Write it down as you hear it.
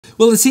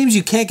Well, it seems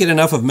you can't get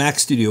enough of Mac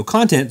Studio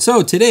content,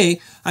 so today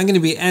I'm going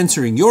to be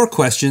answering your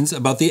questions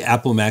about the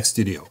Apple Mac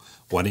Studio.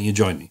 Why don't you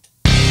join me?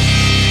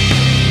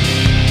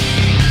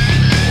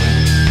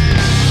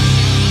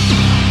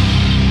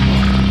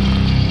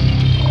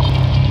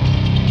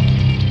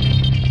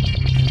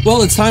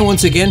 Well, it's time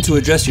once again to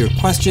address your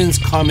questions,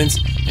 comments,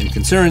 and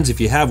concerns. If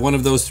you have one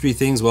of those three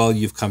things, well,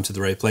 you've come to the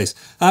right place.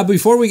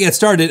 Before we get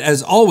started,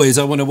 as always,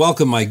 I want to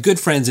welcome my good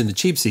friends in the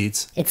cheap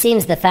seats. It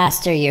seems the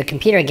faster your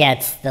computer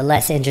gets, the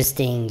less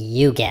interesting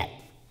you get.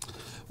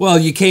 Well,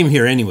 you came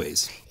here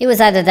anyways. It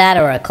was either that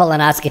or a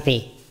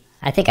colonoscopy.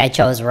 I think I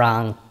chose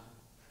wrong.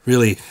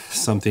 Really,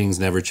 some things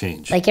never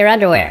change. Like your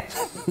underwear.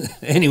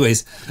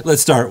 Anyways,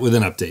 let's start with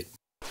an update.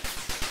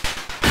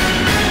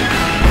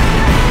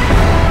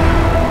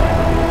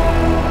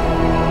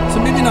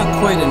 Not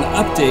quite an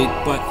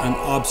update, but an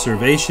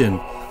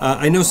observation.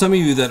 I know some of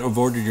you that have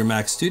ordered your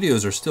Mac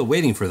Studios are still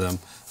waiting for them.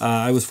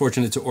 I was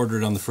fortunate to order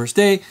it on the first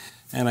day,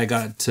 and I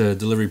got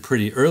delivery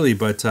pretty early,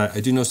 but I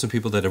do know some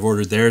people that have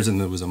ordered theirs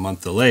and there was a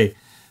month delay.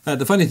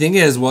 The funny thing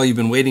is, while you've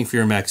been waiting for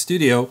your Mac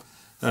Studio,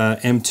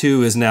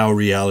 M2 is now a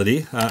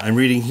reality. I'm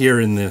reading here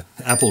in the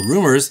Apple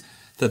rumors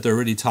that they're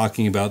already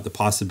talking about the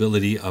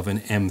possibility of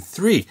an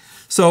M3.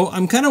 So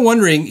I'm kind of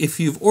wondering if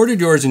you've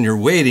ordered yours and you're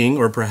waiting,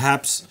 or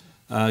perhaps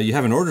you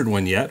haven't ordered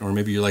one yet, or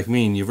maybe you're like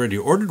me and you've already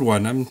ordered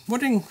one. I'm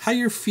wondering how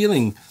you're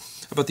feeling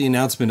about the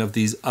announcement of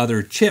these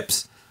other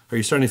chips. Are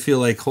you starting to feel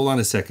like, hold on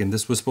a second,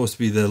 this was supposed to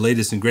be the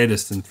latest and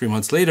greatest, and 3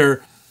 months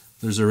later,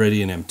 there's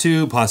already an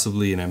M2,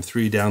 possibly an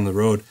M3 down the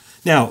road.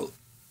 Now,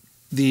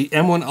 the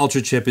M1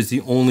 Ultra chip is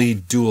the only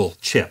dual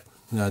chip.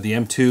 The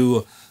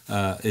M2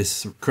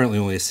 is currently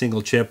only a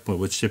single chip,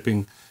 with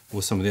shipping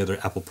with some of the other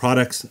Apple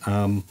products.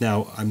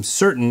 Now, I'm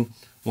certain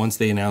once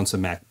they announce a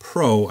Mac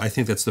Pro, I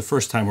think that's the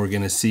first time we're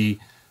going to see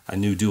a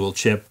new dual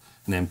chip,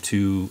 an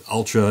M2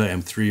 Ultra,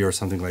 M3, or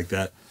something like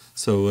that.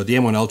 So the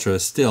M1 Ultra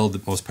is still the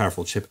most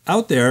powerful chip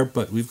out there,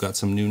 but we've got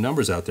some new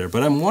numbers out there.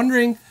 But I'm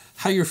wondering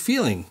how you're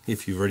feeling.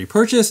 If you've already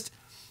purchased,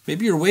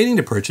 maybe you're waiting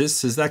to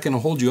purchase. Is that going to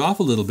hold you off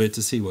a little bit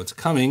to see what's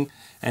coming?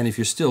 And if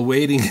you're still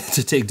waiting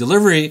to take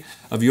delivery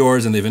of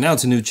yours and they've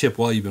announced a new chip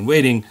while you've been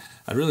waiting,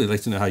 I'd really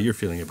like to know how you're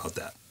feeling about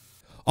that.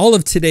 All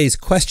of today's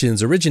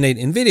questions originate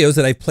in videos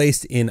that I've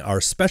placed in our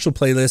special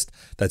playlist.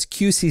 That's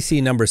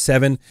QCC number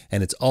 7,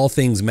 and it's all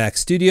things Mac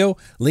Studio.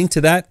 Link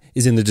to that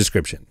is in the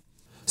description.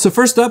 So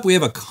first up, we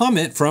have a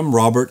comment from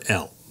Robert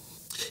L.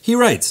 He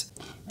writes,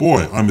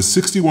 "Boy, I'm a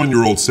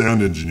 61-year-old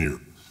sound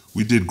engineer.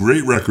 We did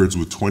great records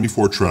with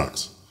 24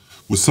 tracks,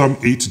 with some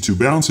 8 to 2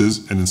 bounces,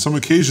 and in some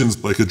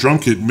occasions like a drum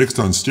kit mixed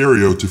on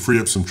stereo to free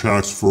up some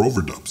tracks for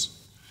overdubs.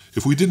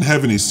 If we didn't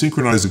have any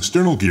synchronized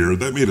external gear,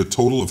 that made a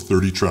total of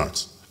 30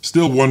 tracks.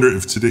 Still wonder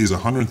if today's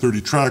 130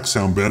 tracks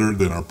sound better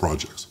than our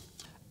projects."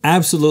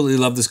 Absolutely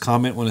love this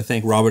comment. Want to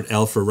thank Robert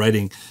L. for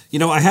writing. You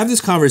know, I have this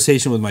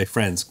conversation with my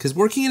friends because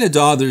working in a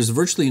DAW, there's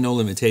virtually no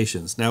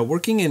limitations. Now,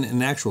 working in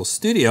an actual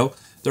studio,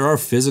 there are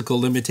physical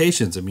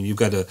limitations. I mean, you've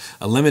got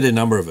a limited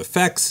number of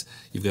effects.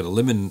 You've got a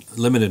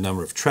limited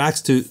number of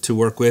tracks to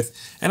work with.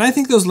 And I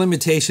think those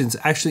limitations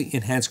actually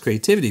enhance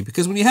creativity,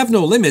 because when you have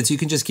no limits, you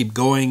can just keep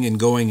going and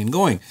going and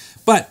going.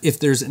 But if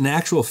there's an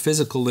actual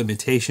physical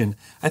limitation,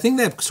 I think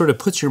that sort of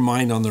puts your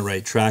mind on the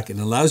right track and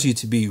allows you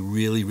to be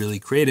really, really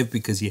creative,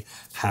 because you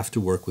have to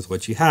work with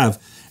what you have.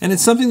 And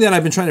it's something that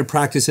I've been trying to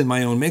practice in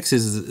my own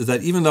mixes, is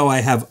that even though I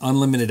have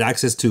unlimited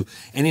access to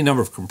any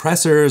number of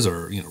compressors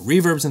or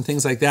reverbs and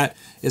things like that,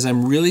 is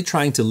I'm really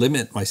trying to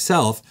limit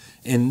myself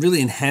and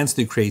really enhance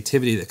the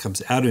creativity that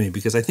comes out of me,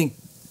 because I think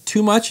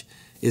too much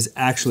is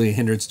actually a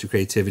hindrance to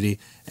creativity,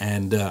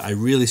 and I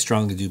really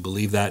strongly do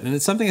believe that, and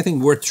it's something I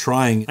think worth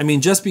trying. I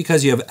mean, just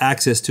because you have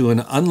access to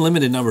an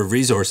unlimited number of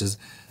resources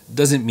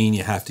doesn't mean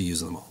you have to use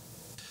them all.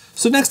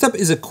 So next up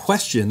is a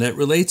question that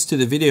relates to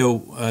the video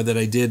that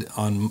I did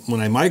on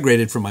when I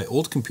migrated from my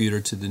old computer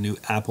to the new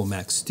Apple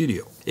Mac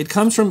Studio. It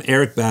comes from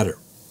Eric Batter.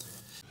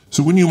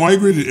 "So when you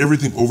migrated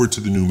everything over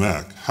to the new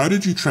Mac, how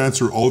did you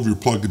transfer all of your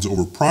plugins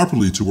over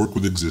properly to work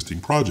with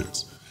existing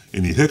projects?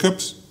 Any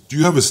hiccups? Do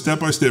you have a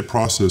step-by-step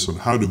process on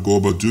how to go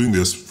about doing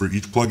this for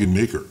each plugin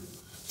maker?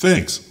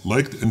 Thanks,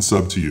 liked and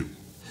sub to you."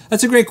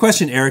 That's a great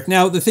question, Eric.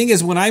 Now, the thing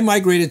is, when I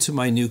migrated to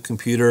my new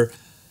computer,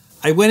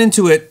 I went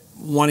into it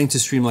wanting to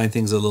streamline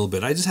things a little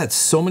bit. I just had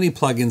so many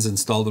plugins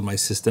installed in my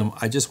system.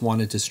 I just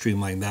wanted to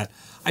streamline that.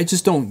 I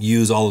just don't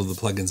use all of the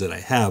plugins that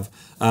I have.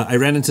 I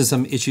ran into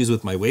some issues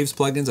with my Waves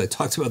plugins. I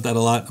talked about that a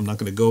lot. I'm not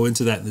going to go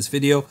into that in this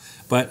video,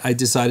 but I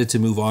decided to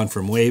move on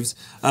from Waves.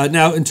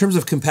 Now, in terms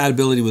of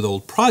compatibility with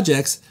old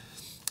projects,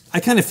 I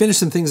kind of finished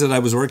some things that I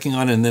was working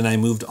on and then I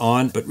moved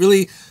on. But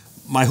really,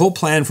 my whole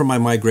plan for my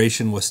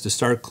migration was to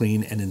start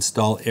clean and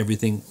install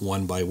everything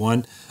one by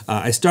one.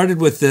 I started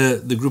with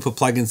the group of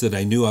plugins that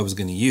I knew I was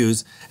going to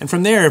use. And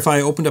from there, if I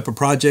opened up a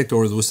project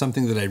or there was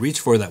something that I reached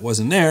for that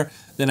wasn't there,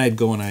 then I'd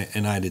go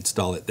and I'd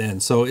install it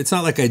then. So it's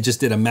not like I just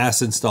did a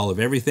mass install of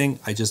everything.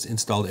 I just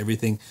installed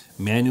everything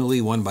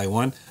manually one by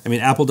one. I mean,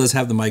 Apple does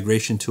have the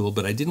migration tool,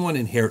 but I didn't want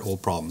to inherit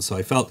old problems. So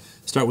I felt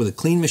start with a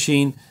clean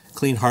machine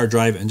clean hard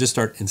drive, and just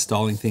start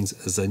installing things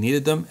as I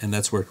needed them, and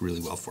that's worked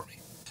really well for me.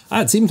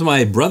 It seems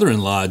my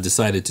brother-in-law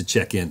decided to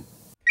check in.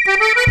 Hey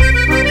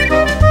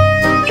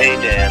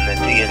Dan,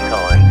 it's Ian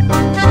calling.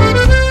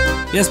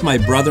 Yes, my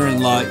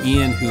brother-in-law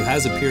Ian, who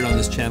has appeared on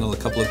this channel a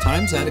couple of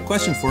times, had a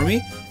question for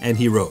me, and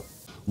he wrote,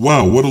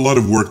 Wow, what a lot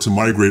of work to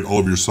migrate all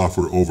of your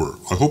software over.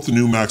 I hope the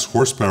new Mac's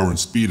horsepower and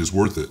speed is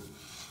worth it.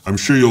 I'm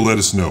sure you'll let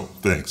us know.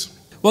 Thanks.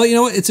 Well, you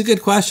know what? It's a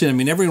good question. I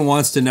mean, everyone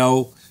wants to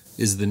know,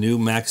 is the new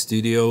Mac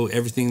Studio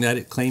everything that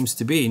it claims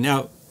to be?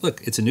 Now,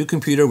 look, it's a new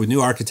computer with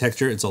new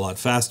architecture. It's a lot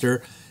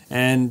faster.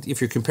 And if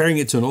you're comparing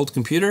it to an old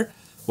computer,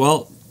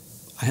 well,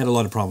 I had a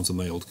lot of problems with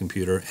my old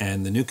computer,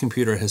 and the new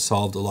computer has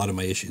solved a lot of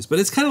my issues. But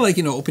it's kind of like,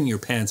 opening your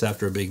pants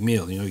after a big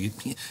meal. You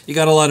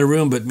got a lot of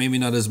room, but maybe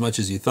not as much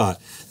as you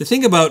thought. The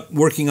thing about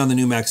working on the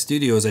new Mac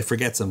Studio is I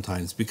forget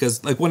sometimes,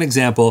 because like one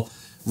example,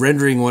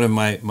 rendering one of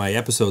my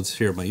episodes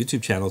here on my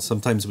YouTube channel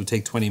sometimes would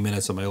take 20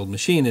 minutes on my old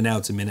machine, and now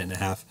it's a minute and a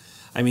half.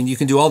 I mean, you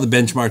can do all the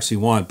benchmarks you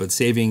want, but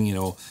saving,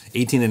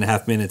 18 and a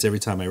half minutes every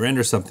time I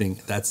render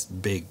something, that's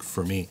big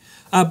for me.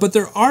 But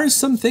there are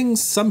some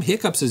things, some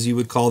hiccups as you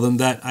would call them,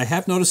 that I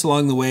have noticed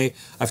along the way.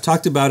 I've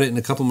talked about it in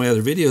a couple of my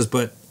other videos,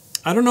 but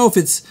I don't know if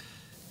it's,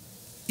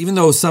 even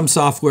though some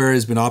software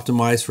has been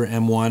optimized for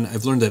M1,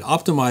 I've learned that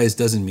optimized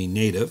doesn't mean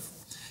native.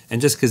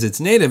 And just because it's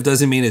native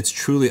doesn't mean it's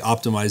truly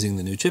optimizing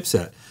the new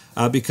chipset.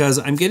 Because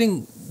I'm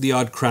getting the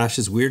odd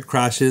crashes, weird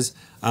crashes.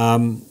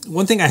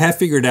 One thing I have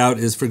figured out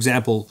is, for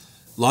example,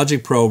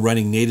 Logic Pro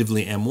running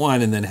natively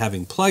M1 and then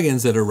having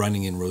plugins that are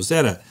running in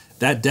Rosetta.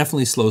 That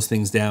definitely slows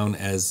things down,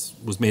 as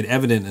was made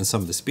evident in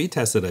some of the speed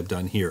tests that I've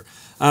done here.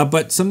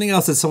 But something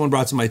else that someone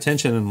brought to my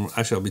attention, and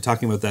actually I'll be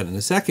talking about that in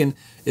a second,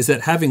 is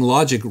that having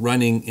Logic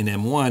running in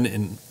M1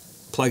 and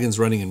plugins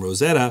running in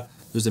Rosetta,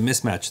 there's a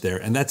mismatch there.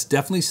 And that's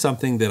definitely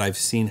something that I've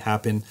seen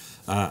happen.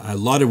 A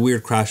lot of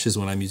weird crashes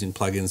when I'm using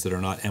plugins that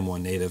are not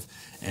M1 native.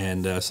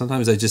 And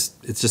sometimes it's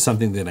just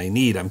something that I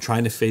need. I'm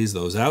trying to phase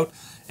those out.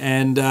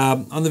 And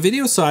on the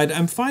video side,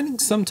 I'm finding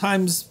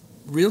sometimes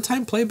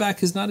real-time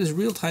playback is not as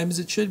real-time as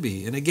it should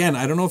be. And again,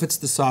 I don't know if it's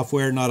the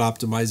software not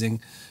optimizing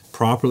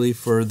properly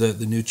for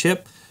the new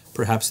chip.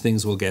 Perhaps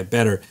things will get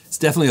better. It's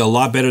definitely a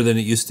lot better than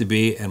it used to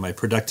be, and my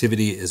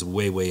productivity is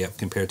way, way up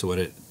compared to what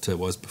it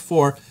was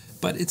before.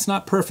 But it's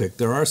not perfect.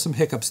 There are some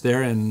hiccups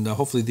there, and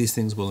hopefully these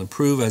things will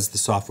improve as the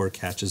software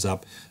catches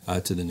up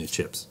to the new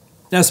chips.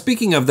 Now,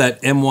 speaking of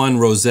that M1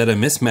 Rosetta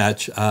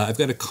mismatch, I've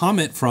got a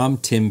comment from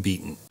Tim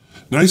Beaton.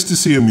 Nice to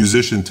see a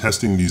musician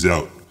testing these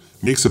out.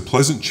 Makes a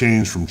pleasant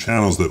change from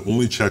channels that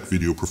only check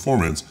video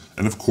performance,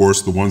 and of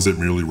course the ones that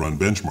merely run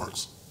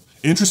benchmarks.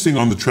 Interesting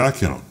on the track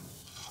count.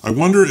 I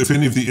wonder if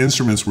any of the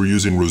instruments were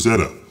using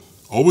Rosetta.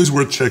 Always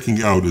worth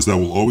checking out, as that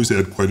will always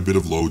add quite a bit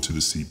of load to the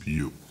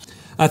CPU.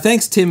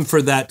 Thanks, Tim,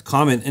 for that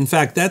comment. In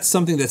fact, that's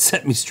something that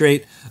set me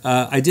straight.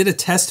 I did a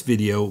test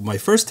video, my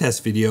first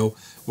test video,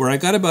 where I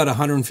got about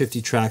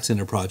 150 tracks in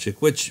a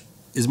project, which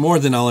is more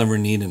than I'll ever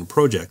need in a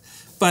project.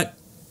 But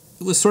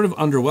it was sort of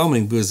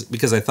underwhelming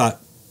because I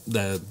thought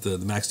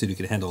the Mac Studio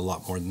could handle a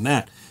lot more than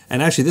that.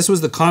 And actually, this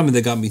was the comment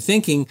that got me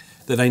thinking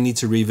that I need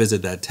to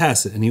revisit that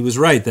test. And he was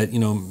right that,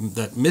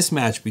 that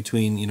mismatch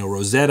between,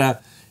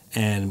 Rosetta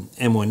and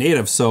M1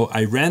 native. So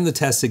I ran the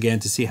test again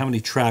to see how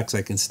many tracks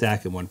I can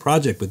stack in one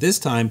project. But this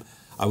time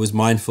I was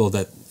mindful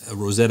that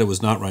Rosetta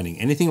was not running.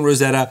 Anything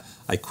Rosetta,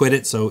 I quit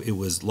it. So it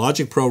was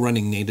Logic Pro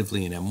running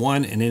natively in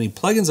M1, and any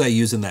plugins I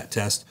used in that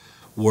test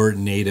were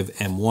native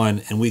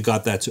M1, and we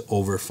got that to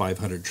over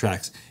 500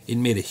 tracks. It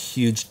made a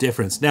huge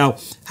difference. Now,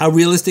 how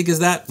realistic is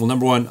that? Well,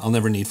 number one, I'll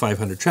never need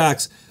 500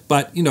 tracks,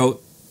 but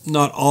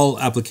not all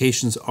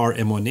applications are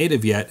M1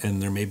 native yet,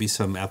 and there may be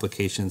some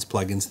applications,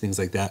 plugins, things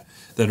like that,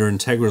 that are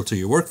integral to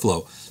your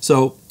workflow.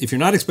 So if you're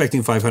not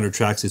expecting 500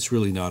 tracks, it's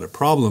really not a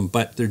problem,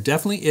 but there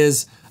definitely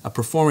is a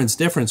performance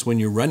difference when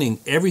you're running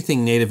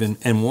everything native in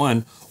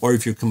M1, or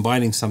if you're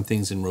combining some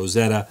things in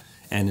Rosetta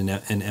and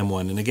in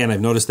M1. And again,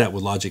 I've noticed that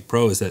with Logic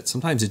Pro, is that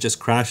sometimes it just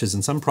crashes,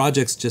 and some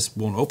projects just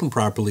won't open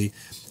properly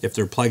if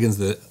there are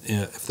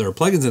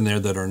plugins in there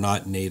that are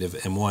not native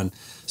M1.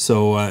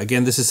 So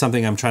again, this is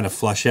something I'm trying to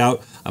flush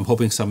out. I'm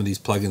hoping some of these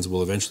plugins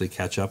will eventually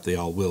catch up. They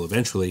all will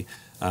eventually,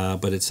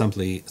 but it's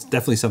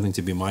definitely something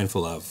to be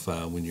mindful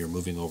of when you're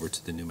moving over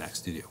to the new Mac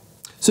Studio.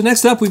 So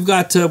next up, we've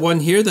got one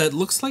here that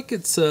looks like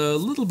it's a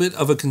little bit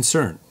of a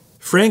concern.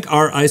 Frank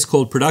R. Ice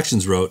Cold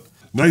Productions wrote,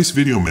 Nice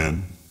video,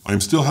 man. I'm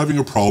still having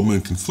a problem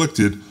and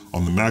conflicted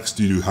on the Mac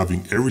Studio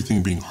having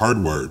everything being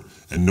hardwired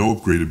and no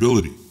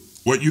upgradability.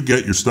 What you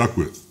get, you're stuck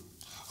with.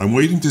 I'm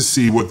waiting to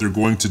see what they're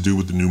going to do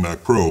with the new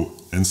Mac Pro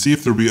and see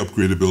if there'll be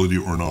upgradability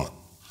or not.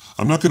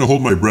 I'm not going to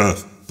hold my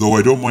breath, though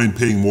I don't mind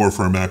paying more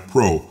for a Mac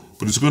Pro,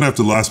 but it's going to have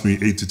to last me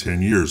 8 to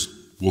 10 years.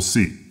 We'll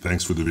see.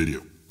 Thanks for the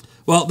video.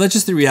 Well, that's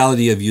just the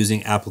reality of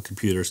using Apple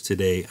computers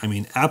today. I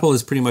mean, Apple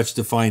has pretty much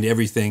defined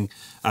everything.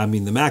 I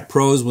mean, the Mac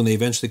Pros, when they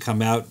eventually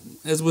come out,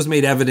 as was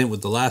made evident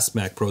with the last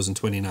Mac Pros in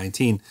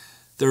 2019,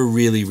 they're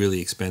really,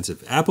 really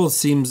expensive. Apple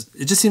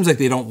it just seems like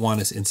they don't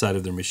want us inside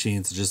of their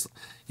machines. It's just,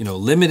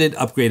 limited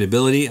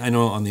upgradability. I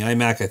know on the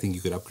iMac, I think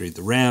you could upgrade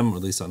the RAM, or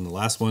at least on the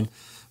last one.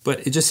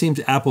 but it just seems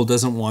Apple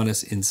doesn't want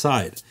us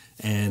inside.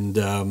 And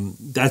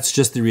that's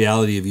just the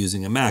reality of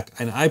using a Mac.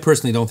 And I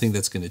personally don't think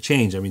that's going to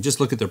change. I mean, just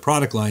look at their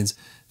product lines.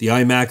 The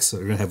iMacs are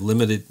going to have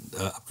limited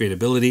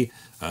upgradability.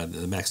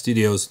 The Mac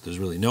Studios, there's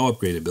really no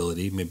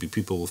upgradability. Maybe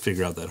people will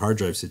figure out that hard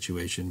drive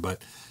situation,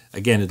 but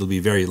again, it'll be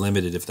very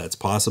limited if that's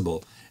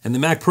possible. And the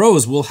Mac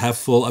Pros will have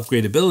full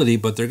upgradability,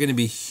 but they're going to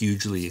be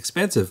hugely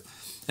expensive.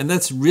 And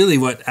that's really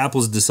what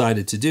Apple's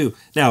decided to do.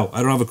 Now,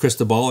 I don't have a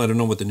crystal ball. I don't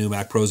know what the new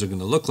Mac Pros are going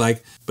to look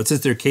like. But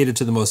since they're catered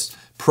to the most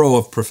pro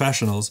of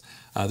professionals,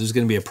 there's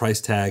going to be a price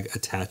tag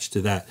attached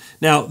to that.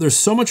 Now, there's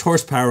so much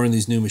horsepower in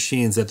these new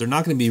machines that they're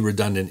not going to be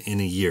redundant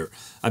in a year.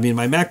 I mean,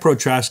 my Mac Pro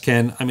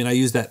Trashcan, I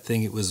used that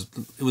thing. It was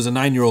a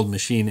 9-year-old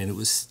machine, and it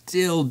was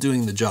still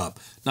doing the job.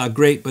 Not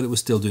great, but it was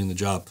still doing the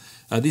job.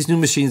 These new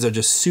machines are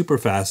just super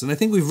fast, and I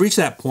think we've reached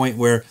that point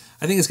where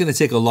I think it's going to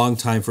take a long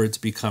time for it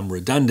to become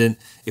redundant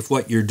if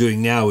what you're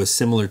doing now is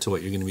similar to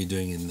what you're going to be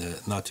doing in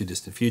the not too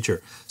distant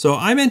future. So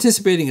I'm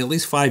anticipating at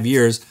least 5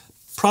 years.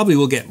 Probably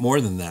will get more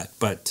than that,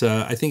 but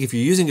I think if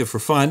you're using it for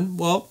fun,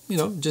 well,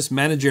 just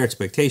manage your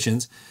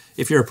expectations.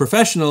 If you're a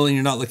professional and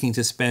you're not looking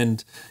to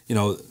spend,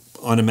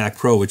 on a Mac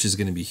Pro, which is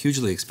going to be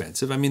hugely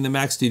expensive, the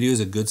Mac Studio is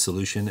a good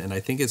solution, and I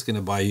think it's going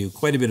to buy you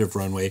quite a bit of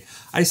runway.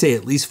 I say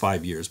at least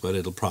 5 years, but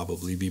it'll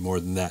probably be more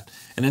than that.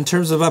 And in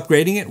terms of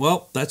upgrading it,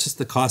 well, that's just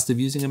the cost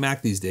of using a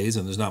Mac these days,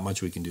 and there's not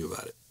much we can do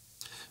about it.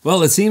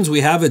 Well, it seems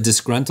we have a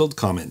disgruntled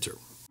commenter.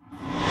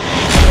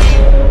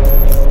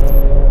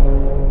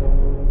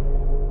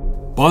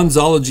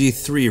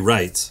 Bonzology3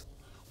 writes,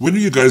 when are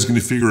you guys going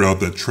to figure out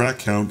that track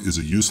count is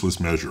a useless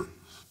measure?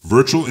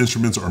 Virtual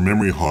instruments are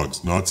memory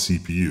hogs, not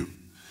CPU.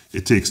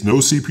 It takes no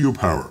CPU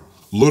power.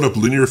 Load up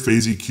linear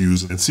phase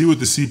EQs and see what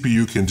the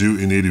CPU can do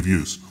in native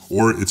use,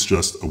 or it's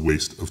just a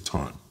waste of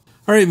time.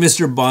 All right,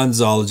 Mr.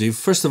 Bonzology,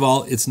 first of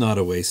all, it's not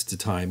a waste of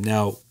time.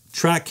 Now,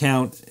 track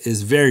count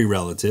is very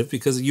relative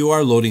because you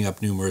are loading up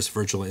numerous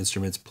virtual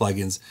instruments,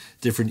 plugins,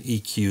 different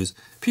EQs.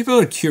 People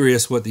are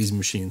curious what these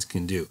machines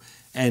can do.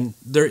 And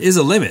there is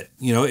a limit.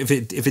 If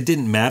it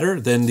didn't matter,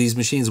 then these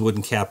machines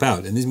wouldn't cap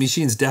out. And these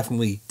machines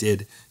definitely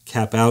did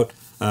cap out.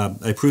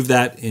 I proved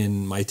that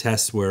in my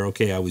tests where,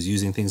 I was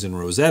using things in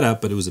Rosetta,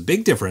 but it was a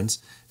big difference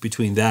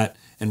between that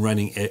and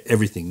running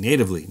everything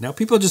natively. Now,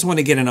 people just want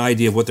to get an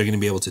idea of what they're going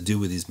to be able to do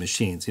with these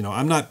machines.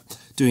 I'm not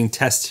doing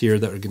tests here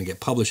that are going to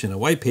get published in a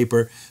white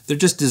paper. They're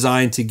just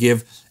designed to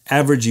give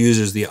average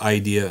users an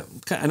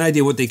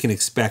idea what they can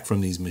expect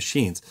from these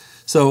machines.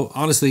 So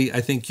honestly, I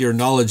think your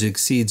knowledge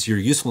exceeds your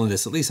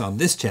usefulness, at least on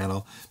this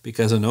channel,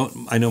 because I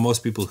know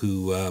most people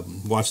who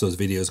watch those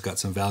videos got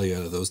some value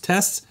out of those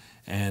tests,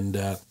 and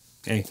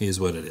hey, here's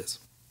what it is.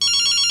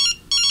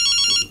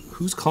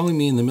 Who's calling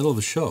me in the middle of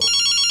a show?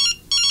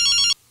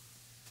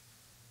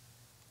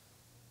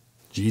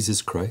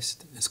 Jesus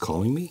Christ is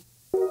calling me?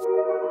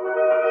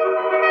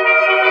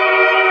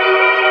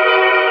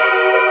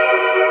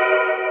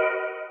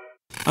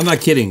 I'm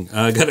not kidding.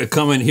 I got a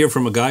comment here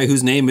from a guy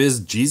whose name is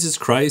Jesus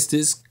Christ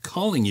is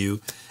calling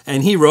you.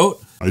 And he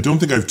wrote, I don't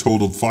think I've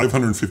totaled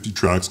 550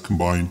 tracks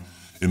combined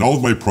in all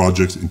of my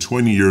projects in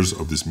 20 years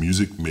of this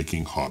music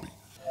making hobby.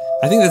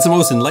 I think that's the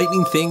most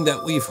enlightening thing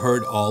that we've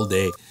heard all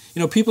day.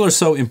 People are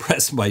so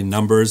impressed by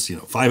numbers,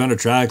 500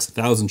 tracks,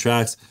 1,000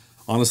 tracks.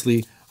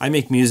 Honestly, I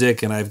make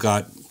music and I've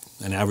got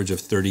an average of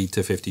 30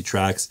 to 50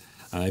 tracks.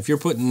 If you're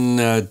putting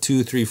 200,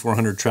 300,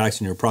 400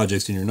 tracks in your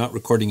projects and you're not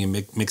recording and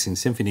mixing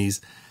symphonies,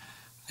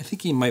 I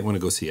think you might want to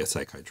go see a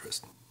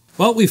psychiatrist.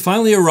 Well, we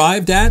finally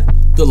arrived at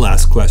the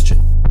last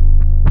question.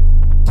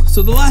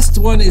 So the last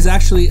one is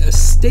actually a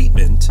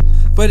statement,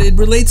 but it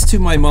relates to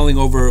my mulling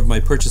over of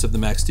my purchase of the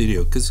Mac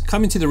Studio, because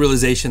coming to the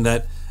realization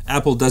that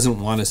Apple doesn't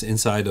want us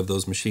inside of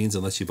those machines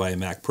unless you buy a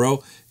Mac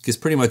Pro, because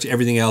pretty much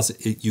everything else,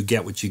 you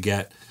get what you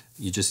get.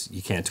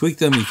 You can't tweak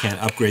them, you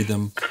can't upgrade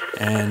them.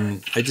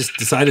 And I just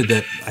decided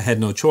that I had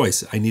no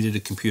choice. I needed a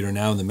computer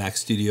now, and the Mac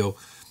Studio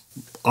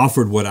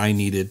offered what I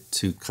needed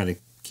to kind of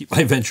keep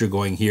my venture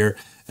going here,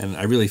 and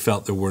I really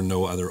felt there were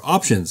no other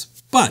options.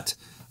 But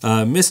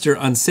Mr.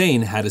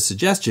 Unsane had a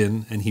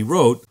suggestion, and he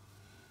wrote,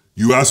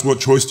 you asked what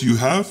choice do you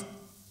have?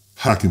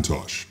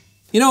 Hackintosh.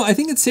 I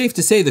think it's safe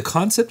to say the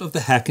concept of the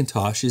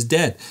Hackintosh is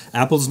dead.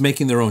 Apple's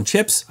making their own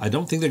chips. I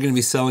don't think they're going to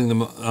be selling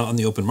them on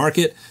the open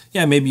market.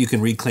 Yeah, maybe you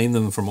can reclaim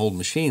them from old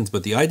machines,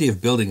 but the idea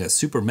of building a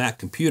super Mac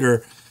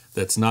computer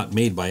that's not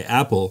made by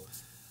Apple,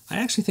 I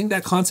actually think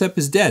that concept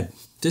is dead.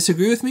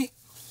 Disagree with me?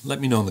 Let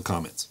me know in the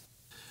comments.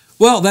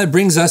 Well, that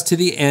brings us to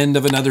the end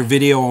of another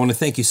video. I want to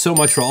thank you so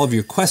much for all of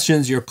your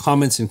questions, your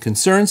comments, and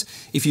concerns.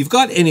 If you've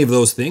got any of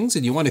those things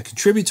and you want to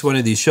contribute to one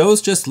of these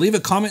shows, just leave a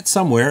comment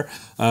somewhere.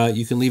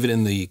 You can leave it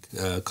in the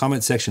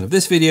comment section of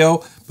this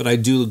video, but I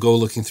do go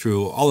looking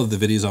through all of the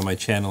videos on my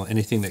channel.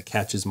 Anything that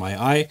catches my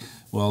eye,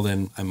 well,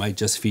 then I might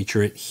just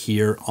feature it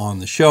here on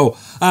the show.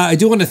 I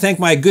do want to thank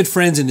my good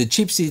friends in the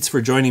cheap seats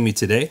for joining me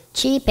today.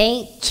 Cheap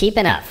ain't cheap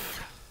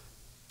enough.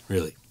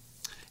 Really.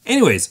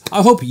 Anyways,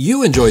 I hope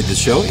you enjoyed this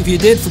show. If you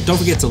did, don't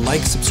forget to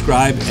like,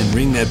 subscribe, and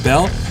ring that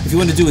bell. If you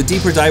want to do a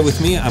deeper dive with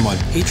me, I'm on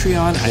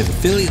Patreon. I have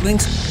affiliate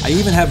links. I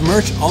even have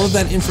merch. All of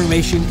that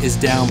information is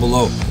down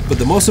below. But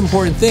the most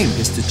important thing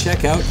is to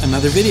check out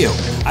another video.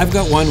 I've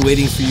got one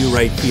waiting for you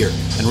right here.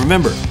 And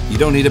remember, you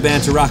don't need a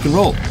band to rock and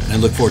roll. And I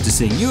look forward to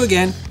seeing you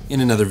again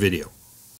in another video.